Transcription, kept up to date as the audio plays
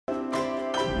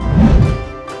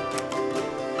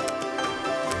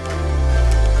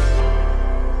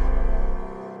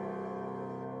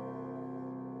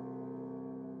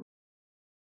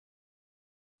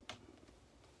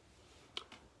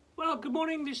good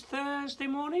morning this Thursday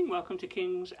morning. Welcome to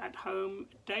Kings at Home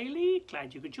Daily.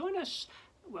 Glad you could join us.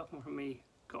 Welcome from me,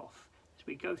 Goff, as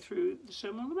we go through the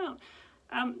Sermon on the Mount.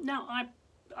 Now,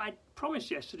 I promised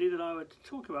yesterday that I would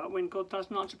talk about when God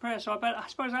doesn't answer prayer, so I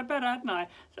suppose I better, hadn't I?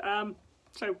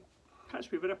 So perhaps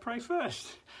we better pray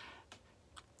first.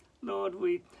 Lord,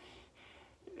 we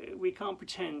can't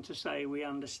pretend to say we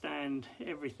understand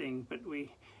everything, but we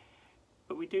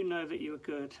do know that you are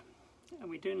good. And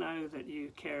we do know that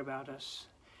you care about us.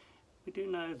 We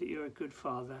do know that you're a good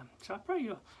Father. So I pray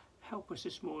you'll help us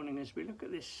this morning as we look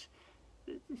at this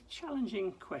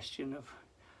challenging question of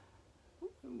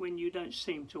when you don't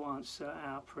seem to answer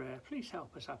our prayer. Please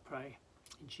help us, I pray,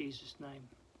 in Jesus' name.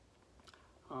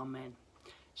 Amen.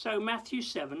 So Matthew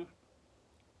 7,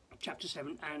 chapter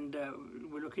 7, and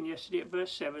we're looking yesterday at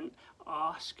verse 7.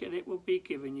 Ask and it will be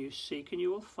given you. Seek and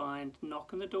you will find.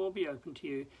 Knock and the door will be open to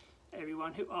you.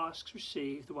 Everyone who asks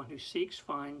receives, the one who seeks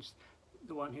finds,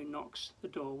 the one who knocks the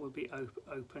door will be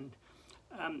opened.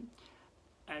 I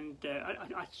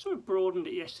sort of broadened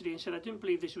it yesterday and said I didn't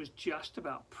believe this was just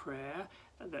about prayer,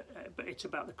 but it's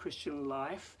about the Christian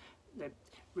life.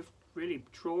 We're really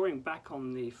drawing back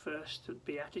on the first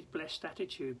blessed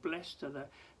attitude. Blessed are the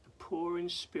poor in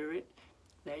spirit.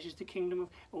 Theirs is the kingdom of,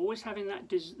 always having that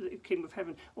kingdom of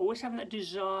heaven, always having that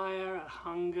desire, a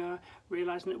hunger,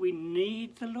 realizing that we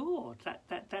need the Lord.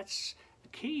 That's the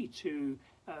key to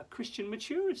Christian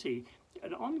maturity,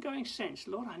 an ongoing sense.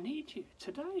 Lord, I need you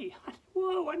today.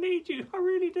 Whoa, I need you. I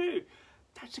really do.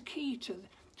 That's a key to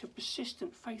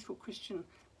persistent, faithful Christian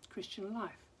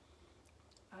life.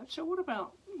 So what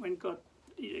about when God?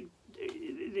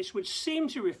 This would seem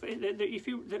to refer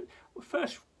that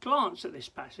first glance at this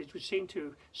passage would seem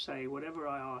to say whatever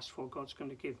I ask for, God's going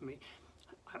to give me.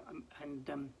 I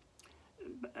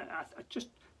just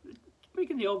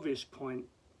making the obvious point,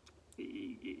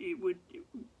 it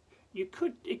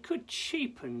could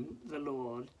cheapen the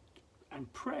Lord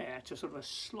and prayer to sort of a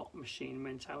slot machine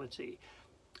mentality.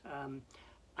 And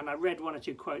I read one or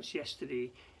two quotes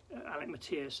yesterday. Alec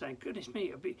Matthias saying, "Goodness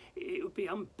me, it would be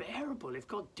unbearable if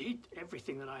God did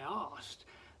everything that I asked."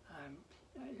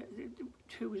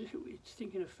 Who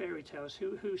thinking of fairy tales?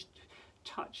 Whose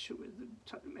touch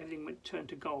everything would turn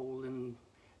to gold, and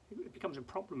it becomes a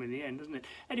problem in the end, doesn't it?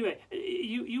 Anyway,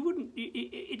 you wouldn't.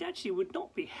 It actually would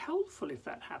not be helpful if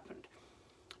that happened.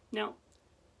 Now,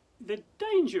 the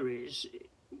danger is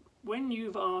when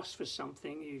you've asked for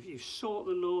something, you've sought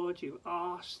the Lord, you've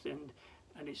asked, and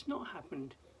it's not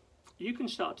happened. You can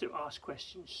start to ask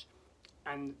questions,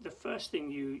 and the first thing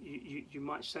you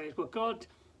might say is, well, God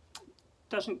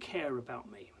doesn't care about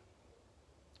me.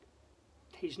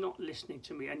 He's not listening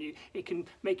to me, and it can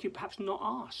make you perhaps not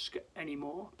ask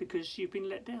anymore because you've been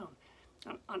let down.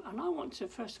 And I want to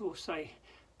first of all say,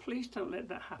 please don't let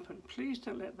that happen. Please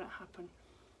don't let that happen.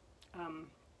 I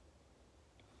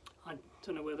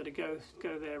don't know whether to go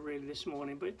there really this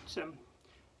morning, but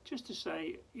just to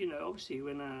say, obviously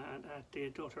when our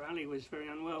dear daughter Ali was very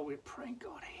unwell, we were praying,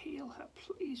 God, heal her,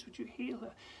 please, would you heal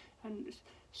her? And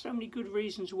so many good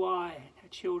reasons why, her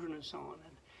children and so on,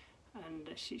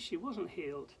 and she wasn't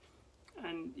healed,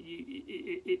 and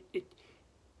it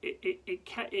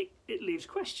leaves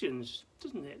questions,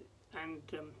 doesn't it?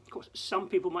 And of course, some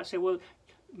people might say, well,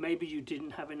 maybe you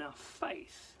didn't have enough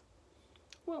faith.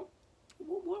 Well,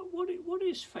 what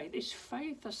is faith? Is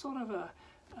faith a sort of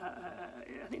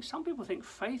I think some people think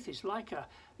faith is like I'm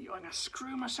going to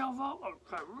screw myself up.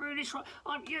 I'm really trying.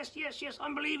 Yes,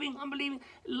 I'm believing.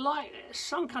 Like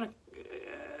some kind of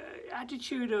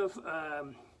attitude of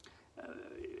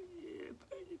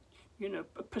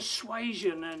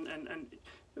persuasion and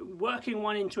working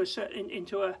one into not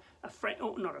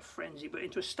a frenzy, but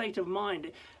into a state of mind.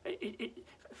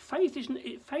 Faith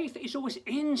is always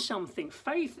in something.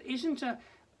 Faith isn't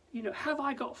have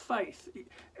I got faith?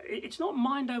 It's not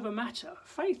mind over matter.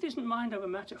 Faith isn't mind over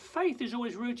matter. Faith is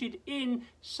always rooted in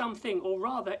something, or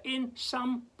rather in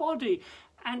somebody.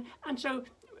 And so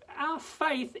our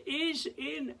faith is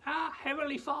in our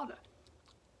Heavenly Father.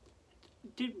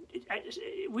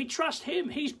 We trust Him.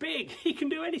 He's big. He can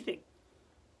do anything.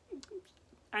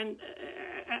 And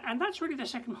that's really the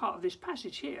second part of this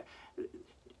passage here,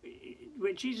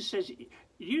 where Jesus says,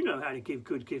 you know how to give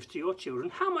good gifts to your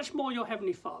children, how much more your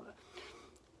Heavenly Father.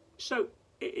 So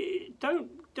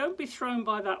don't be thrown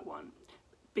by that one.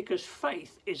 Because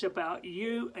faith is about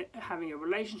you having a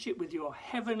relationship with your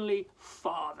Heavenly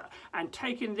Father and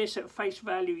taking this at face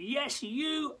value. Yes,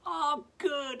 you are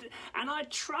good, and I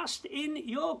trust in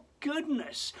your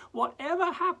goodness.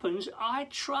 Whatever happens, I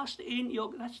trust in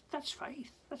your... That's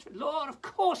faith. That's faith. Lord, of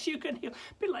course you can heal.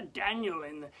 A bit like Daniel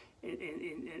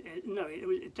no, it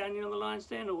was Daniel in the lion's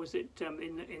den, or was it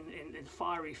in the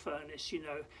fiery furnace? You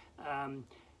know,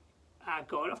 our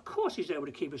God, of course, He's able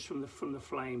to keep us from the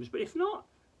flames. But if not,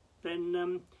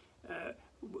 then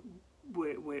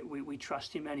we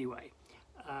trust Him anyway.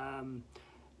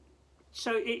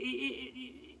 So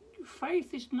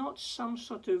faith is not some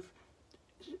sort of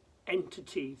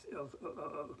entity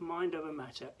of mind over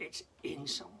matter. It's in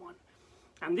someone.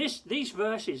 And these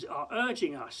verses are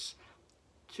urging us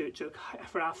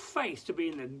for our faith to be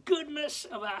in the goodness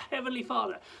of our Heavenly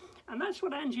Father. And that's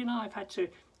what Angie and I have had to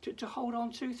hold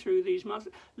on to through these months.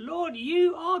 Lord,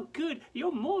 you are good.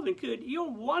 You're more than good.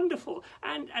 You're wonderful.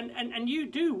 And you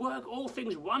do work all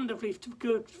things wonderfully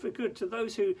for good to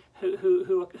those who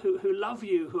love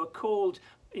you, who are called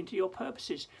into your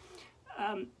purposes.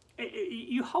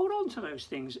 You hold on to those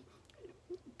things.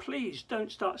 Please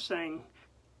don't start saying,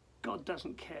 God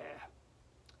doesn't care.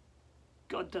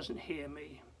 God doesn't hear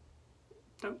me.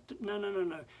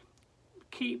 No.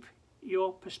 Keep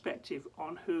your perspective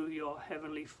on who your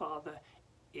Heavenly Father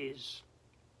is.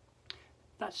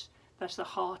 That's the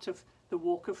heart of the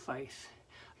walk of faith.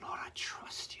 Lord, I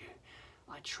trust you.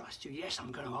 I trust you. Yes,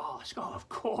 I'm going to ask. Oh, of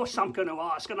course I'm going to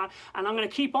ask. And I'm going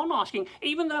to keep on asking.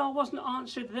 Even though I wasn't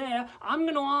answered there, I'm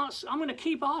going to ask. I'm going to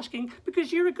keep asking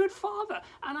because you're a good Father.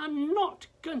 And I'm not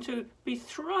going to be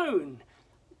thrown.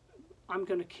 I'm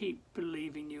going to keep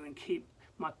believing you and keep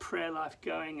my prayer life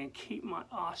going and keep my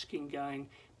asking going,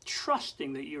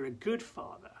 trusting that you're a good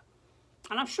Father.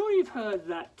 And I'm sure you've heard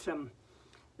that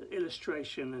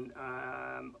illustration and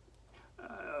I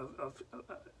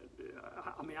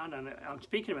don't know. I'm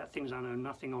speaking about things I know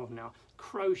nothing of now.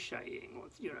 Crocheting,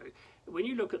 you know, when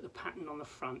you look at the pattern on the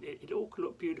front, it all can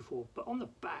look beautiful, but on the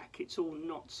back, it's all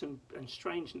knots and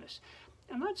strangeness.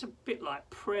 And that's a bit like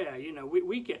prayer, you know.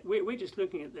 We're just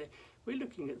looking at the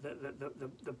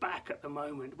back at the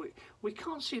moment. We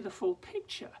can't see the full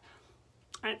picture.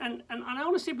 And I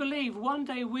honestly believe one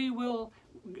day we will,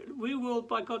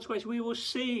 by God's grace, we will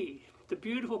see the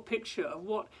beautiful picture of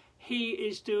what He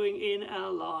is doing in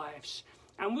our lives.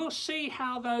 And we'll see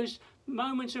how those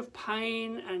moments of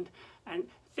pain and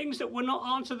things that were not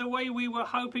answered the way we were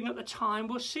hoping at the time,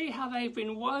 we'll see how they've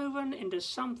been woven into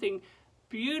something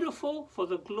beautiful for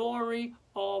the glory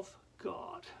of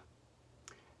God.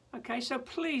 Okay, so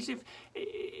please, if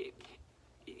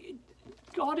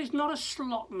God is not a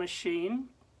slot machine,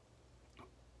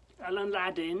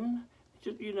 Aladdin,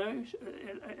 you know,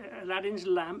 Aladdin's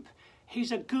lamp.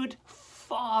 He's a good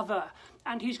Father,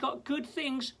 and He's got good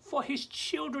things for His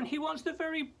children. He wants the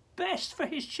very best for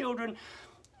His children,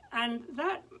 and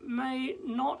that may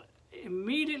not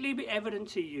immediately be evident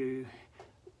to you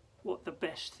what the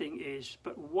best thing is,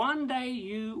 but one day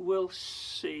you will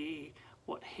see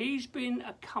what He's been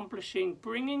accomplishing,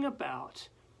 bringing about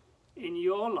in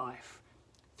your life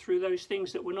through those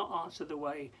things that were not answered the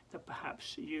way that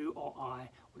perhaps you or I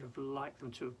would have liked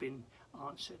them to have been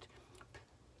answered.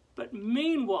 But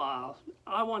meanwhile,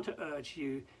 I want to urge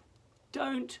you,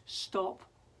 don't stop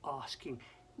asking.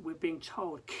 We're being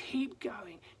told, keep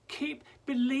going, keep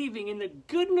believing in the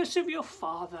goodness of your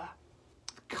Father,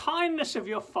 the kindness of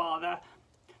your Father,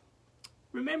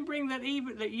 remembering that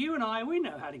even that you and I, we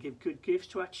know how to give good gifts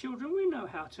to our children. We know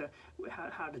how to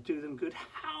do them good.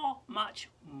 How much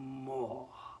more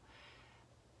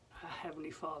our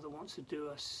Heavenly Father wants to do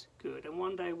us good, and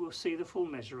one day we'll see the full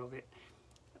measure of it.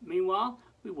 Meanwhile,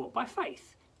 we walk by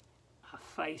faith. Our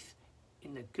faith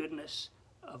in the goodness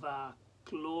of our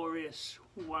glorious,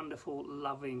 wonderful,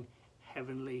 loving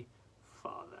Heavenly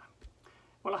Father.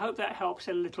 Well, I hope that helps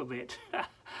a little bit.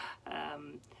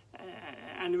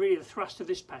 And really the thrust of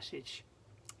this passage,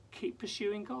 keep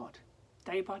pursuing God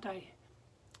day by day.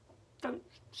 Don't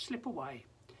slip away.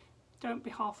 Don't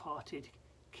be half-hearted.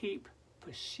 Keep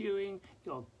pursuing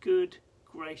your good,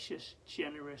 gracious,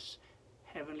 generous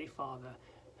Heavenly Father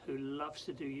who loves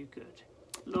to do you good.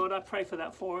 Lord, I pray for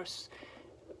that for us.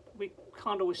 We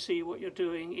can't always see what you're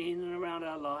doing in and around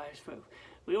our lives, but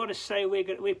we ought to say we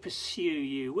pursue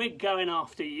you. We're going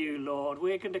after you, Lord.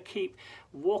 We're going to keep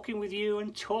walking with you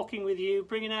and talking with you,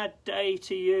 bringing our day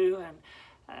to you and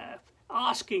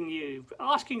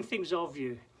asking things of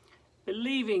you,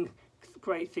 believing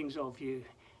great things of you,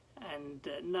 and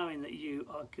knowing that you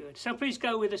are good. So please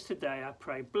go with us today, I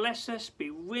pray. Bless us, be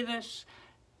with us,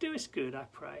 do us good, I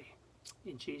pray.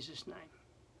 In Jesus' name.